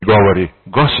govori: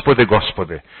 Gospode,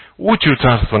 Gospode, ući u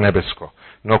carstvo nebesko,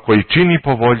 no koji čini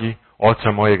po volji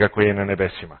Oca mojega koji je na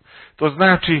nebesima. To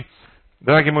znači,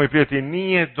 dragi moji prijatelji,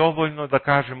 nije dovoljno da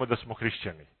kažemo da smo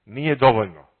hrišćani. Nije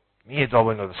dovoljno. Nije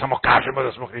dovoljno da samo kažemo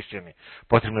da smo hrišćani.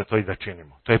 Potrebno je to i da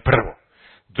činimo. To je prvo.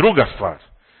 Druga stvar,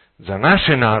 za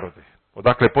naše narode,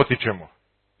 odakle potičemo,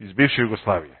 iz bivše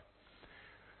Jugoslavije,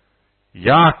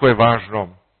 jako je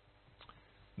važno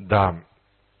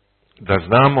da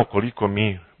znamo koliko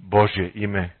mi Božje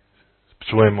ime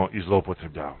psujemo i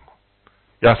zloupotrebljavamo.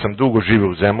 Ja sam dugo živio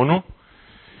u Zemunu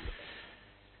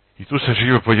i tu sam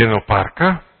živio pored jednog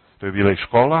parka, to je bila i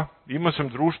škola. Imao sam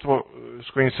društvo s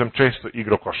kojim sam često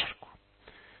igrao košarku.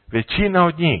 Većina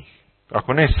od njih,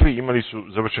 ako ne svi, imali su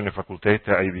završene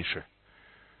fakultete, a i više.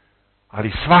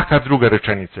 Ali svaka druga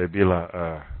rečenica je bila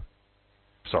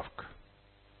psovka.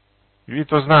 I vi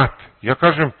to znate. Ja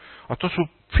kažem, a to su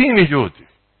fini ljudi.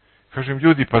 Kažem,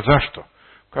 ljudi, pa zašto?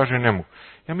 Kaže, ne mogu.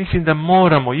 Ja mislim da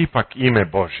moramo ipak ime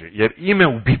Božje, jer ime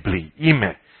u Bibliji,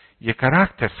 ime je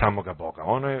karakter samoga Boga.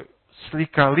 Ono je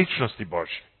slika ličnosti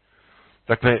Božje.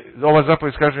 Dakle, ova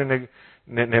zapovijed kaže,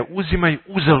 ne uzimaj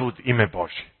uzalud ime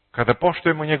Božje. Kada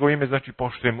poštujemo njegovo ime, znači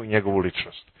poštujemo i njegovu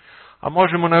ličnost. A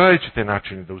možemo na različite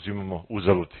načine da uzimamo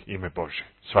uzalud ime Božje,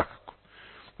 svakako.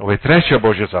 Ovo je treća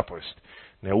Božja zapovijest.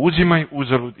 Ne uzimaj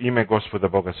uzalud ime Gospoda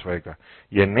Boga svojega,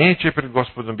 jer neće pred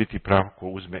Gospodom biti prav ko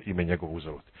uzme ime njegov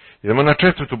uzalud. Idemo na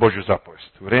četvrtu Božju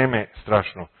zapovijest. Vreme je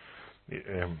strašno.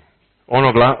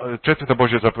 Četvrta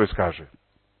Božja zapovijest kaže: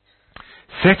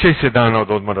 Sećaj se dana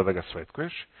od odmora da ga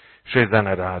svetkuješ, 6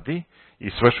 dana radi i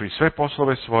svršuj sve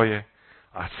poslove svoje,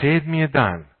 a 7. je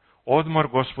dan, odmor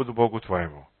Gospodu Bogu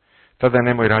tvojemu. Tada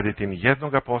nemoj raditi ni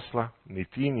jednoga posla, ni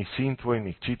ti, ni sin tvoj,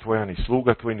 ni kći tvoja, ni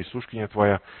sluga tvoj, ni sluškinja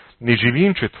tvoja, ni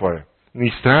živinče tvoje,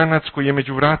 ni stranac koji je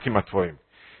među vratima tvojim.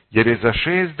 Jer je za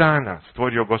 6 dana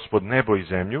stvorio Gospod nebo i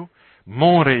zemlju,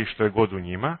 more i što je god u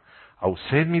njima, a u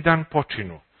 7. dan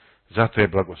počinu. Zato je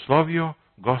blagoslovio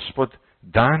Gospod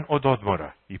dan od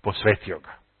odmora i posvetio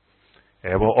ga.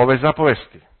 Evo ove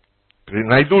zapovesti.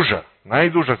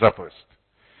 Najduža zapovest.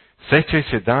 Sećaj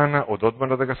se dana od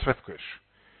odmora da ga svetkuješ.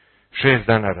 6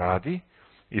 dana radi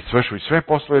i svršuj sve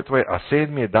poslove tvoje, a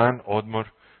 7. je dan odmor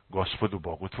Gospodu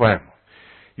Bogu tvojemu.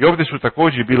 I ovdje su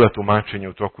također bila tumačenja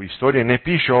u toku istorije. Ne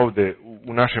piše ovdje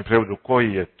u našem prevodu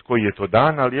koji je to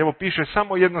dan, ali evo piše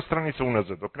samo jedna stranica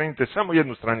unazad. Okrenite samo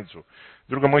jednu stranicu.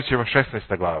 2. Mojsijeva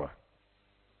 16. glava.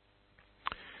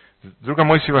 2.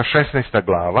 Mojsijeva 16.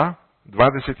 glava,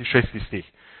 26.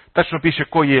 stih. Tačno piše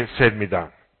koji je 7.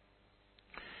 dan.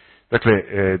 Dakle,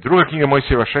 2. knjiga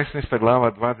Mojsijeva 16.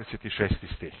 glava,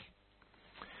 26. stih.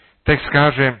 Tekst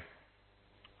kaže,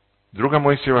 2.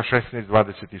 Mojsijeva 16,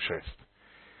 26.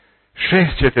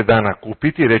 6 ćete dana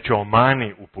kupiti, reče o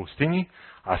mani u pustinji,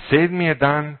 a 7. je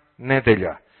dan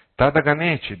nedelja. Tada ga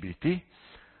neće biti,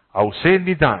 a u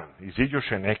 7. dan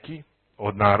iziđoše neki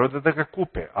od naroda da ga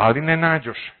kupe, ali ne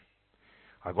nađoše.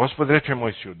 A Gospod reče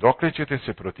Mojsiju, dokle ćete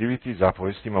se protiviti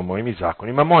zapovestima mojim i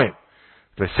zakonima mojim?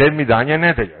 Dakle, 7. dan je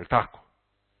nedelja, je li tako?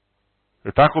 Je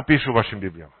li tako piše u vašim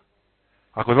Biblijama?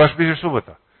 A kod vas piše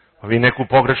subota? Pa vi neku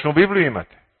pogrešnu Bibliju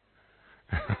imate.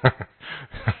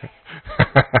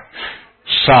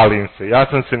 Šalim se, ja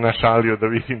sam se našalio da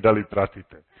vidim da li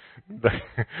pratite.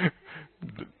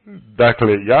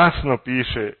 Dakle, jasno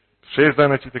piše, 6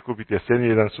 dana ćete kupiti, a 7.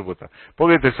 je dan subota.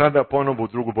 Pogledajte sada ponovo u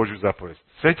 2. Božju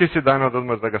zapovest. Sećaj se dana od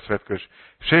odmora da ga svetkuješ.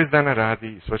 6 dana radi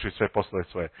i svršuj sve poslove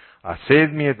svoje, a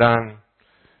 7. je dan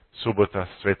subota,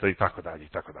 sveta i tako dalje, i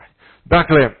tako dalje.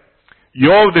 Dakle, i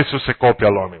ovdje su se koplja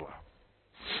lomila.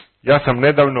 Ja sam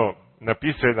nedavno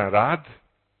napisao jedan rad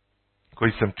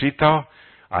koji sam čitao,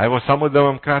 a evo samo da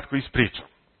vam kratko ispričam.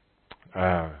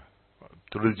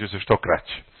 Trudit ću se što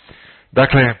kraće.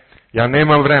 Dakle, ja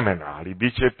nemam vremena, ali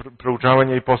bit će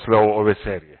proučavanje i posle ove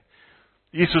serije.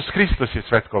 Isus Hristos je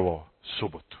svetkovao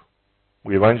subotu.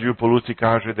 U Evanđelju po Luci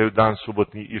kaže da je u dan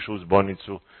subotni išao u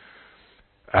zbornicu.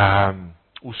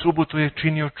 U subotu je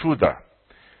činio čuda.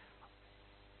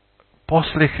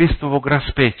 Posle Hristovog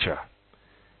raspeća,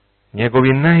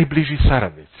 njegovi najbliži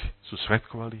saradnici su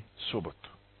svetkovali subotu.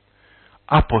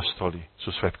 Apostoli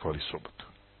su svetkovali subotu.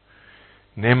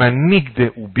 Nema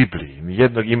nigde u Bibliji,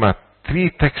 nijednog, ima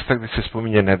 3 teksta gdje se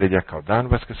spominje nedelja kao dan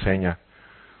vaskrsenja,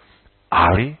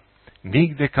 ali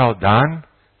nigde kao dan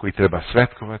koji treba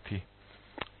svetkovati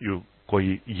i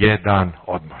koji je dan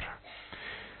odmora.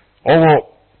 Ovo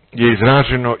je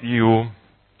izraženo i u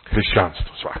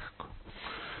hrišćanstvu svakako.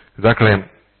 Dakle,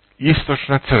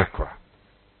 istočna crkva,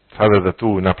 sada da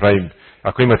tu napravim,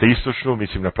 ako imate istočnu,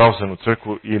 mislim na pravoslavnu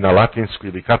crkvu i na latinsku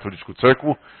ili katoličku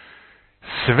crkvu,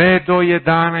 sve do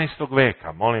 11.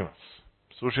 veka, molim vas,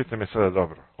 slušajte me sada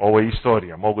dobro, ovo je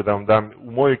istorija, mogu da vam dam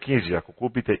u mojoj knjizi, ako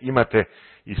kupite, imate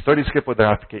istorijske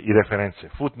podatke i reference,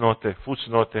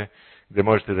 footnote, gdje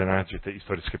možete da nađete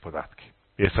istorijske podatke.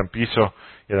 Jer sam pisao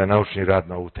jedan naučni rad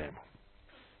na ovu temu.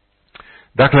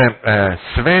 Dakle,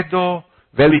 sve do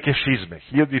velike šizme,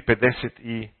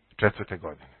 1054.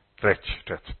 godine, 3.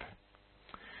 4.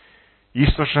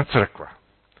 Istočna crkva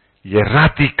je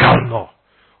radikalno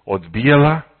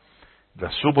odbijala da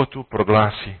subotu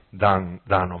proglasi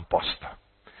danom posta.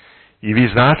 I vi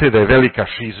znate da je velika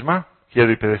šizma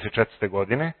 1054.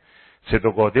 godine se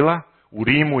dogodila. U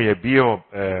Rimu je bio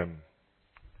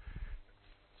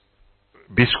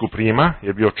biskup Rima,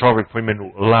 je bio čovjek po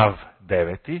imenu Lav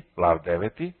IX.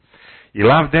 I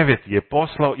Lav IX je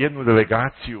poslao jednu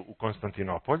delegaciju u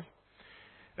Konstantinopolj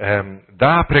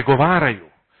da pregovaraju.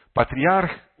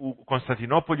 Patrijarh u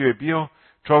Konstantinopolju je bio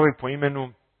čovjek po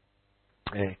imenu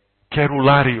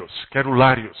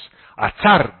Kerularius, a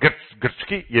car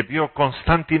grčki je bio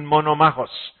Konstantin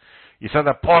Monomahos. I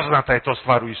sada poznata je to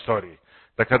stvar u istoriji.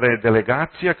 Da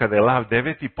kada je Lav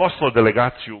IX poslao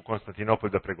delegaciju u Konstantinopolj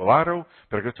da pregovaraju,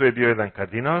 tu je bio jedan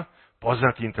kardinal,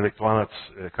 poznati intelektualac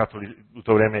u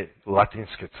to vrijeme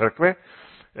latinske crkve,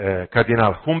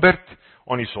 kardinal Humbert.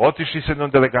 Oni su otišli s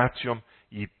jednom delegacijom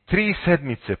i 3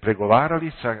 sedmice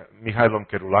pregovarali sa Mihajlom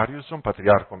Kerulariusom,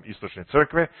 patrijarhom Istočne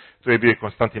crkve. To je bio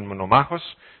Konstantin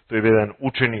Monomahos, to je bio jedan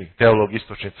učeni teolog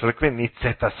Istočne crkve,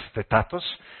 Nicetas Stetatos,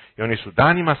 i oni su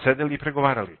danima sedeli i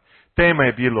pregovarali. Tema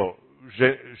je bilo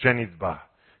ženidba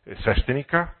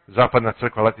sveštenika. Zapadna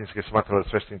crkva latinske smatrala da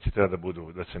sveštenici treba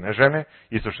da se ne žene,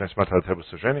 istočna je smatrala da treba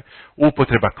se ženi.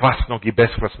 Upotreba kvasnog i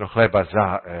beskvasnog hleba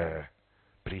za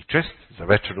pričest, za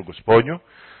večeru Gospodnju.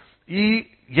 I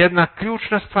jedna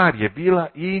ključna stvar je bila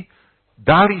i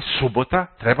da li subota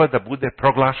treba da bude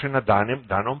proglašena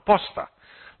danom posta.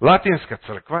 Latinska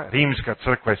crkva, rimska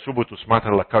crkva je subotu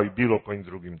smatrala kao i bilo kojim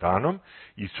drugim danom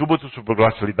i subotu su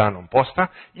proglasili danom posta.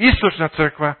 Istočna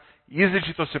crkva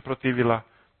izričito se protivila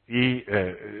i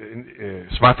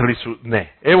smatrali su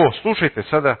ne. Evo, slušajte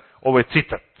sada, ovo je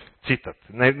citat.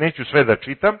 Neću sve da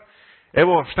čitam.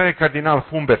 Evo šta je kardinal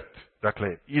Humbert,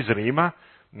 dakle iz Rima,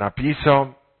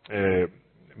 napisao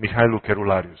Mihajlu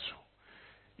Kerulariusu.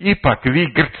 Ipak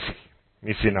vi Grci,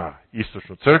 misli na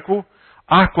istočnu crkvu,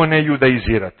 ako ne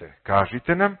judaizirate,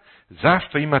 kažite nam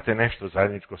zašto imate nešto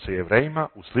zajedničko sa Jevrejima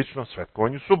u sličnom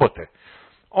svetkovanju subote.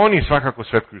 Oni svakako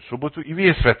svetkuju subotu i vi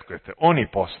je svetkujete. Oni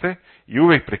poste i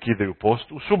uvijek prekidaju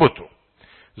post u subotu.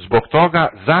 Zbog toga,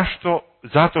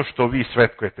 zato što vi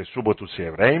svetkujete subotu sa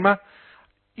Jevrejima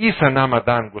i sa nama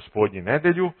dan Gospodnji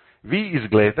nedelju, vi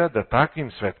izgleda da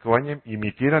takvim svetkovanjem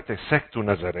imitirate sektu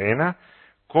Nazarena,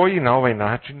 koji na ovaj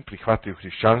način prihvataju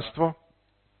hrišćanstvo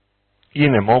i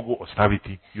ne mogu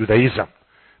ostaviti judaizam.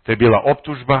 To je bila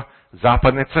optužba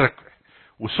zapadne crkve.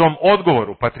 U svom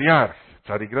odgovoru patrijarh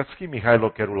carigradski Mihajlo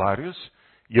Kerularius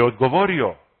je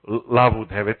odgovorio Lavu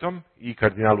IX i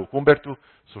kardinalu Humbertu,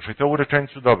 slušajte ovu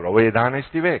rečenicu dobro, ovo je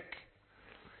 11. vek.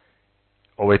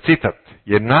 Ovo je citat,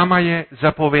 jer nama je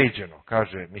zapoveđeno,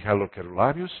 kaže Mihajlo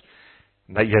Kerularius,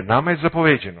 jer nama je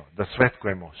zapoveđeno da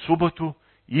svetkujemo subotu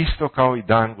isto kao i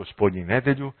dan Gospodnji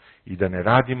nedelju i da ne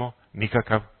radimo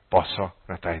nikakav posao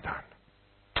na taj dan.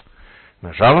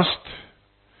 Nažalost,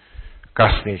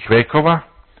 kasnijih vekova,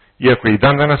 iako i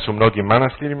dan danas u mnogim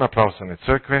manastirima pravoslavne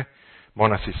crkve,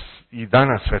 monasi i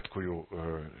danas svetkuju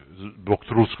zbog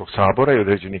Trudskog sabora i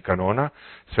određenih kanona,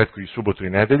 svetkuju subotu i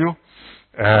nedelju,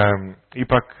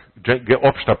 ipak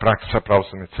opšta praksa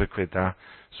pravoslavne crkve da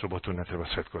subotu ne treba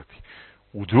svetkovati.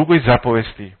 U drugoj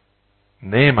zapovesti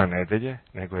nema nedelje,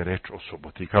 nego je reč o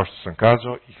suboti. Kao što sam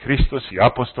kazao, i Hristos i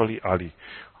apostoli, ali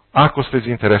ako ste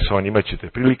zainteresovani, imat ćete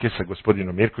prilike sa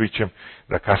gospodinom Mirkovićem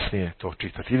da kasnije to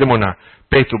čitate. Idemo na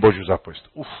 5. Božju zapovest.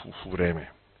 Vreme.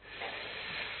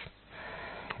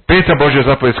 5. Božja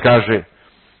zapovest kaže: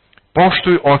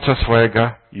 poštuj oca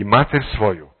svojega i mater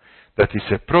svoju, da ti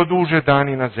se produže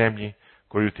dani na zemlji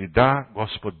koju ti da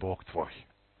Gospod Bog tvoj.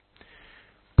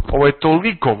 Ovo je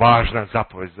toliko važna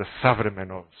zapovest za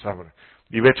savremeno.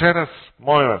 I večeras,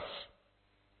 molim vas,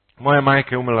 moja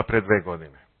majka je umrla pre 2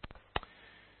 godine.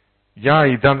 Ja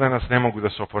i dan danas ne mogu da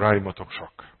se oporavim od tog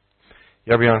šoka.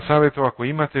 Ja bih vam savjetovao, ako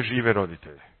imate žive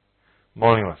roditelje,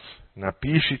 molim vas,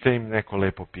 napišite im neko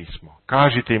lepo pismo,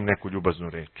 kažite im neku ljubaznu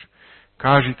reč,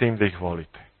 kažite im da ih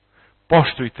volite,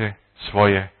 poštujte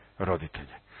svoje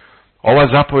roditelje. Ova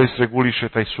zapovest reguliše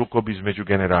taj sukob između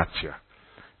generacija.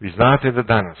 Vi znate da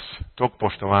danas tog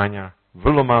poštovanja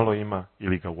vrlo malo ima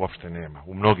ili ga uopšte nema,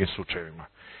 u mnogim slučajevima.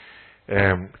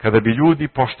 Kada bi ljudi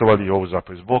poštovali ovu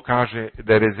zapovest, Bog kaže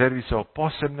da je rezervisao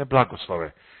posebne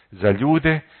blagoslove za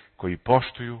ljude koji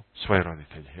poštuju svoje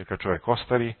roditelje. Jer kad čovjek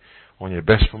ostari, on je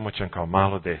bespomoćan kao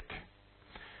malo dete.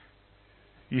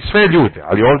 I sve ljude,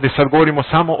 ali ovdje sad govorimo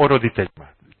samo o roditeljima.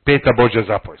 5. Božja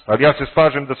zapovest. Ali ja se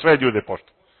slažem da sve ljude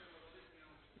poštuju.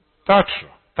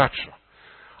 Tačno.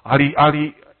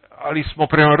 Ali smo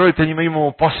prema roditeljima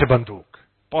imamo poseban dug.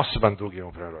 Poseban dug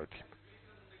imamo prema roditeljima.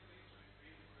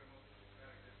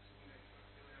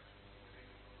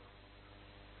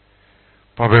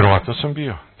 Pa verovatno sam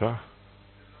bio, da.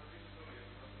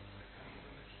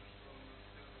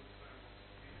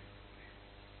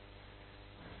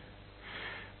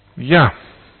 Ja.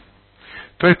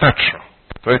 To je tačno.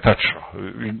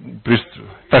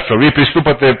 Tačno, vi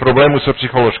pristupate problemu sa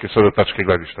psihološke sada tačke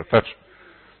gledišta. Tačno.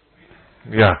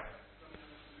 Ja.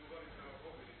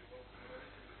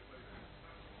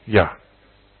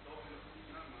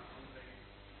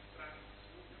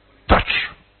 Tačno.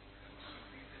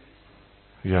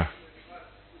 Ja.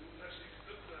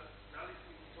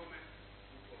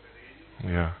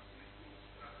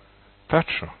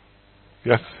 Tačno.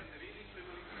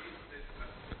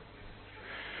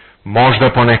 Možda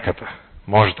ponekada.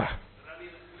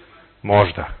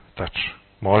 Možda. Tačno.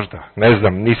 Možda. Ne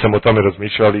znam, nisam o tome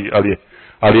razmišljao,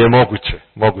 ali je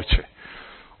moguće.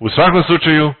 U svakom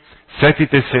slučaju,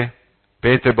 setite se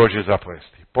 5. Božje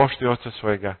zapovesti. Poštuj oca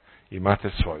svojega i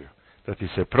mater svoju, da ti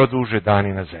se produže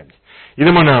dani na zemlji.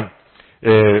 Idemo na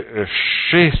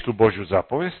 6. Božju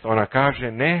zapovest. Ona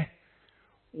kaže ne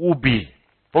ubij.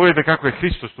 Pogledajte kako je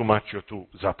Hristos tumačio tu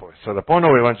zapovest. Sada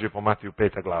ponovo Evanđelje po Mateju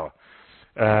 5. glava.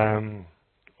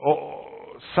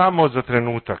 Samo za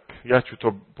trenutak, ja ću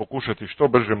to pokušati što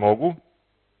brže mogu.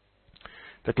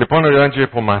 Dakle, ponovo Evanđelje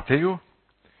po Mateju.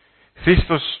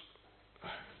 Hristos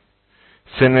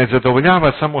se ne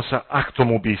zadovoljava samo sa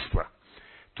aktom ubistva.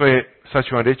 To je, sad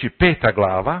ću vam reći, 5.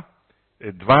 glava,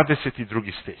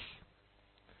 22. stih.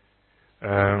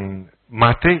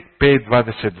 Matej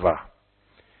 5.22.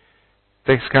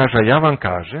 Tekst kaže, ja vam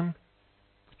kažem,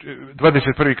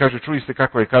 21. kaže, čuli ste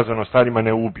kako je kazano starima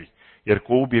ne ubi, jer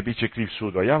ko ubije bit će kriv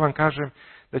sudu. A ja vam kažem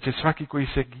da će svaki koji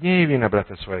se gnjevi na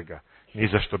brata svojega, ni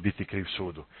za što biti kriv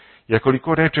sudu. I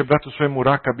koliko reče bratu svojemu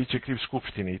raka, bit će kriv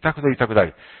skupštini, i tako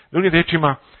dalje. Drugim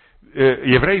rečima,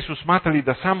 Jevreji su smatrali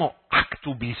da samo akt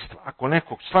ubistva, ako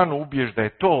nekog stvarno ubiješ, da je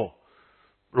to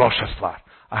loša stvar.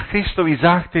 A Hristovi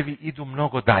zahtevi idu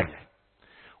mnogo dalje.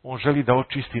 On želi da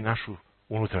očisti našu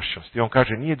unutrašnjost. I on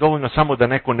kaže, nije dovoljno samo da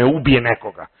neko ne ubije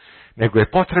nekoga, nego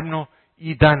je potrebno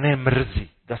i da ne mrzi,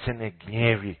 da se ne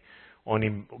gnjevi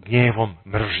onim gnjevom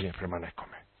mržnje prema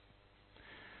nekome.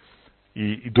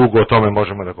 I dugo o tome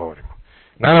možemo da govorimo.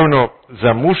 Naravno,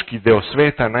 za muški deo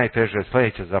sveta najteže je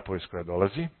sljedeća zapovest koja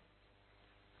dolazi.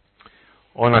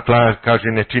 Ona kaže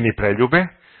ne čini preljube,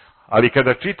 ali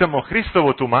kada čitamo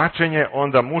Hristovo tumačenje,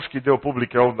 onda muški deo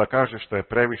publike ovdje kaže što je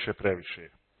previše.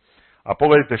 A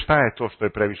pogledajte šta je to što je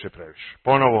previše.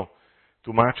 Ponovo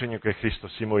tumačenje koje je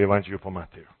Hristos imao u Evanđelju po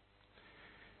Mateju.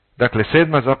 Dakle,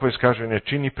 7. zapovest kaže ne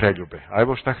čini preljube. A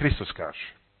evo šta Hristos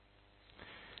kaže.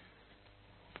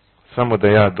 Samo da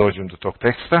ja dođem do tog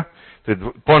teksta. To je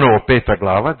ponovo 5.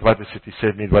 glava,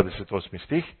 27. i 28.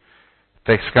 stih.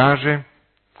 Tekst kaže,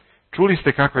 čuli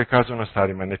ste kako je kazano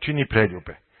starima, ne čini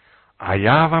preljube. A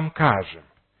ja vam kažem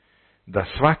da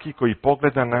svaki koji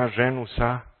pogleda na ženu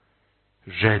sa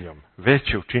željom,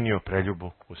 već je učinio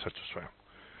preljubu u srcu svojem.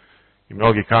 I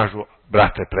mnogi kažu,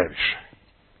 brate, previše.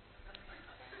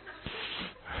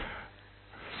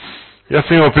 Ja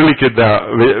sam imao prilike da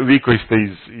vi koji ste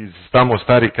iz tamo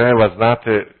starih krajeva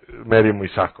znate Merimu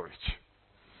Isaković.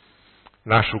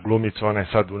 Našu glumicu, ona je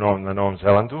sad na Novom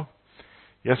Zelandu.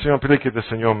 Ja sam imao prilike da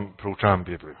sa njom proučavam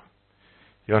Bibliju.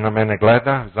 I ona mene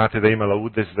gleda, znate da je imala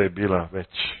udes, da je bila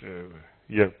već,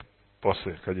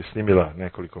 posle kad je snimila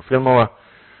nekoliko filmova,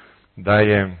 da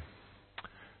je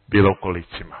bila u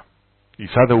kolicima. I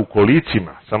sada u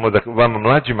kolicima, samo da vama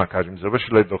mlađima kažem,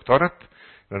 završila je doktorat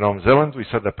na Novom Zelandu i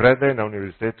sada predaje na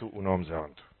univerzitetu u Novom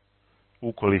Zelandu.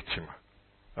 U kolicima.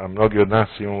 A mnogi od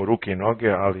nas imamo ruke i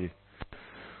noge, ali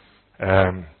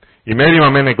i Merima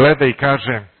mene gleda i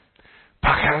kaže,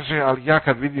 pa kaže, ali ja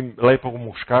kad vidim lepog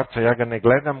muškarca, ja ga ne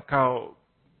gledam kao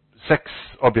seks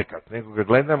objekat, nego ga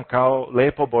gledam kao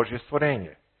lepo Božje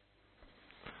stvorenje.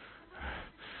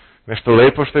 Nešto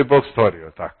lepo što je Bog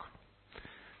stvorio, tako.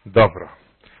 Dobro.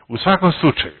 U svakom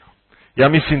slučaju, ja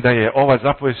mislim da je ova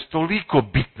zapovest toliko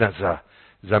bitna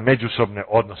za međusobne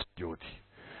odnose ljudi.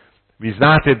 Vi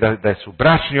znate da su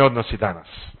bračni odnosi danas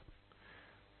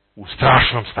u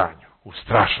strašnom stanju.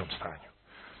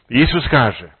 Isus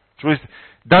kaže, čuli ste,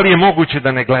 da li je moguće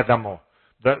da ne gledamo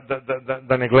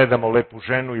da ne gledamo lepu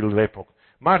ženu ili lepog.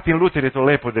 Martin Luther je to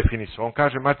lepo definisao. On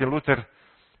kaže, Martin Luther,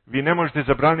 Vi ne možete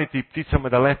zabraniti pticama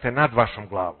da lete nad vašom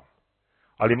glavom.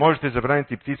 Ali možete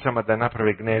zabraniti pticama da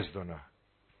naprave gnezdo.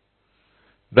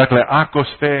 Dakle,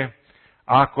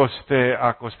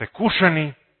 ako ste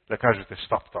kušani, da kažete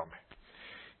stop tome.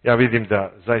 Ja vidim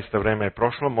da zaista vreme je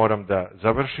prošlo, moram da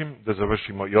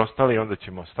završimo i ostale i onda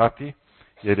ćemo stati,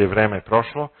 jer je vreme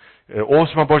prošlo.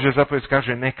 8. Božja zapovest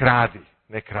kaže ne kradi.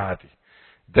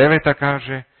 9.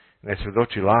 kaže ne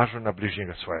svedoči lažu na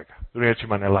bližnjega svojega. Drugim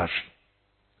riječima ne laži.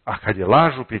 A kad je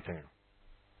laž u pitanju,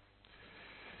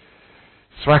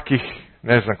 svakih,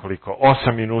 ne znam koliko,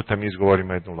 8 minuta mi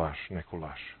izgovorimo neku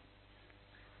laž.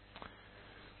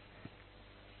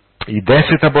 I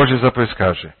 10. Božja zapovest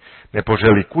kaže, ne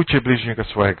poželi kuće bližnjega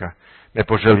svojega, ne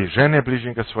poželi žene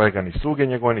bližnjega svojega, ni sluge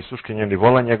njegova, ni sluške njegova, ni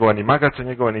vola njegova, ni magaca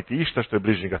njegova, niti išta što je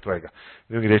bližnjega tvojega.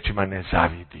 Drugim riječima ne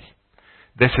zavidi.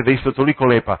 10. isto toliko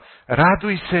lepa.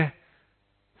 Raduj se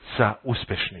sa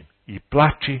uspešnim i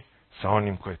plači sa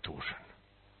onim ko je tužan.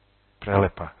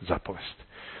 Prelepa zapovest.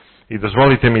 I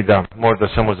dozvolite mi da možda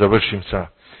samo završim sa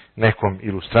nekom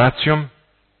ilustracijom.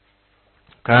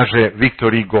 Kaže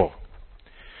Victor Hugo.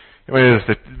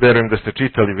 Verujem da ste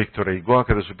čitali Viktora Hugoa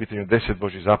kada su u pitanju 10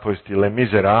 Božjih zapovesti Les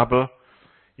Miserables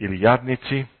ili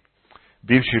Jadnici.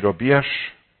 Bivši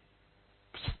robijaš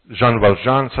Jean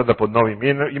Valjean, sada pod novim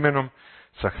imenom,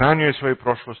 sahranio je svoju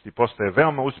prošlost i postaje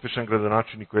veoma uspješan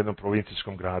gradonačelnik u jednom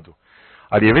provincijskom gradu.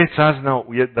 Ali je već saznao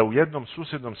da u jednom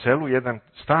susjednom selu jedan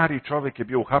stari čovjek je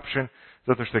bio uhapšen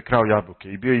zato što je krao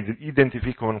jabuke i bio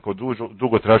identifikovan kao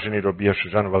dugo traženi robijaš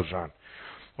Jean Valjean.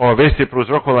 Ova vest je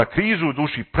prouzrokovala krizu u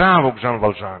duši pravog Jean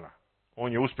Valjeana.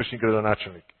 On je uspješni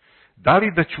gradonačelnik. Da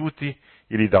li da ćuti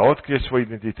ili da otkrije svoj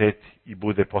identitet i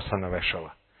bude poslan na vešala?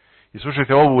 I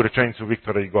slušajte ovu rečenicu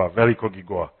Viktora Hugoa, velikog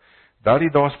Hugoa. Da li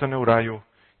da ostane u raju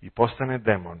i postane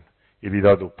demon ili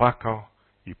da ode u pakao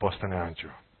i postane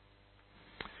anđeo?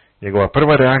 Njegova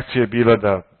prva reakcija je bila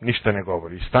da ništa ne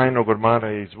govori. Iz tajnog ormara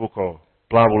je izvukao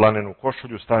plavu lanenu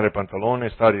košulju, stare pantalone,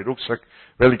 stari ruksak,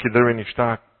 veliki drveni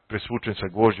štak, presvučen sa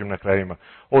gvožđem na krajima.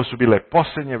 Ovo su bile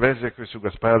posljednje veze koje su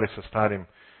ga spajale sa starim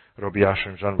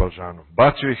robijašem Jean Valjeanom.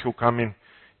 Bacio ih u kamin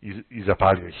i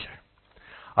zapalio ih je.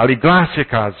 Ali glas je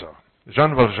kazao,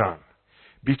 Jean Valjean,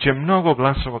 bit će mnogo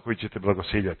glasova koji ćete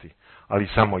blagosiljati, ali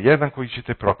samo jedan koji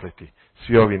ćete prokleti.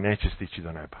 Svi ovi neće stići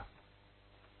do neba.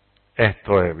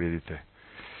 To je, vidite,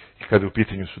 i kada u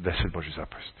pitanju su 10 Božjih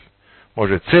zapovesti.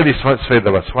 Može cijeli svet da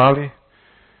vas hvali,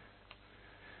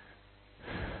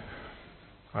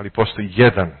 ali postoji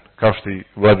jedan, kao što i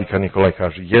vladika Nikolaj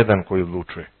kaže, jedan koji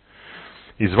odlučuje.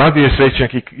 Izvadio je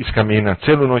svećnjak iz kamina,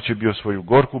 celu noć je bio svoju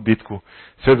gorku bitku,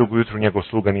 sve dok ujutru njegov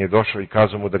sluga nije došao i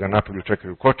kazao mu da ga napolju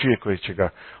čekaju kočije koje će ga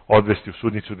odvesti u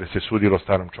sudnicu da se sudilo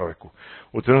starom čovjeku.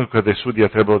 U trenutku kada je sudija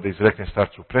trebalo da izrekne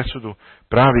starcu presudu,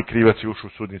 pravi krivac je ušao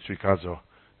u sudnicu i kazao,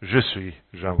 je suis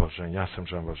Jean Valjean, ja sam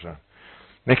Jean Valjean.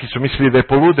 Neki su mislili da je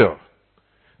poludeo,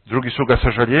 drugi su ga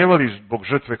sažaljevali zbog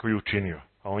žrtve koju je učinio,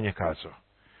 a on je kazao,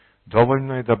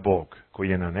 dovoljno je da Bog koji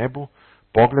je na nebu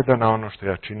pogleda na ono što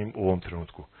ja činim u ovom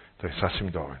trenutku. To je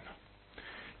sasvim dovoljno.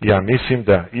 Ja mislim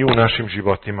da i u našim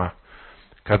životima,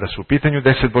 kada su u pitanju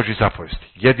 10 Božjih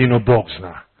zapovesti, jedino Bog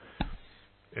zna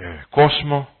ko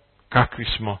smo, kakvi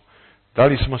smo, da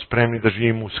li smo spremni da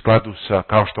živimo u skladu sa,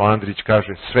 kao što Andrić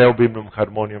kaže, sveobimnom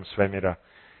harmonijom svemira,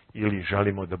 ili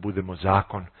želimo da budemo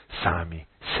zakon sami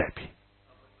sebi.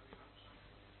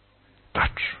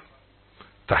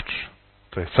 Tačno.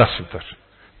 To je sasvim tačno.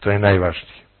 To je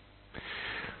najvažnije.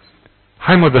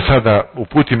 Hajmo da sada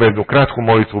uputimo jednu kratku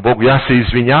molitvu Bogu. Ja se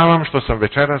izvinjavam što sam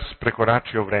večeras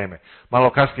prekoračio vreme. Malo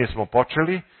kasnije smo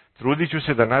počeli. Trudit ću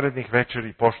se da narednih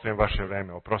večeri poštujem vaše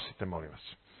vreme. Oprostite, molim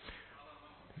vas.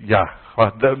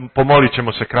 Pomolit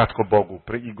ćemo se kratko Bogu.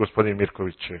 I gospodin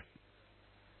Mirković će.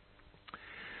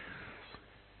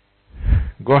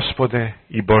 Gospode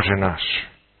i Bože naš,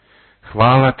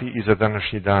 hvala ti i za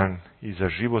današnji dan i za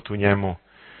život u njemu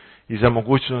i za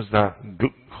mogućnost da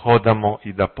hodamo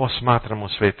i da posmatramo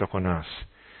svet oko nas.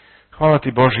 Hvala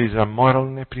ti Bože i za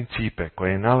moralne principe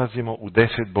koje nalazimo u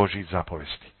 10 Božjih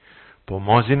zapovesti.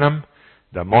 Pomozi nam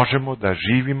da možemo da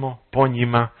živimo po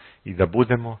njima i da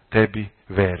budemo tebi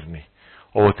verni.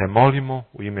 Ovo te molimo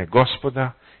u ime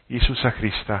Gospoda Isusa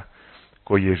Hrista,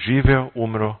 koji je živeo,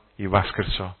 umro i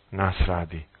vaskrso nas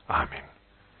radi. Amen.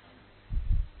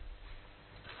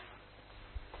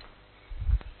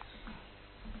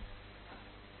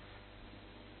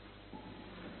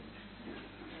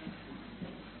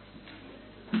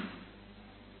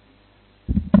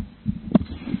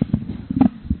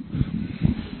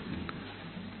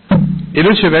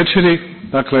 Iduće večeri,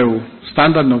 dakle u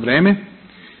standardno vreme,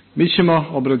 mi ćemo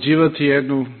obrađivati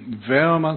jednu veoma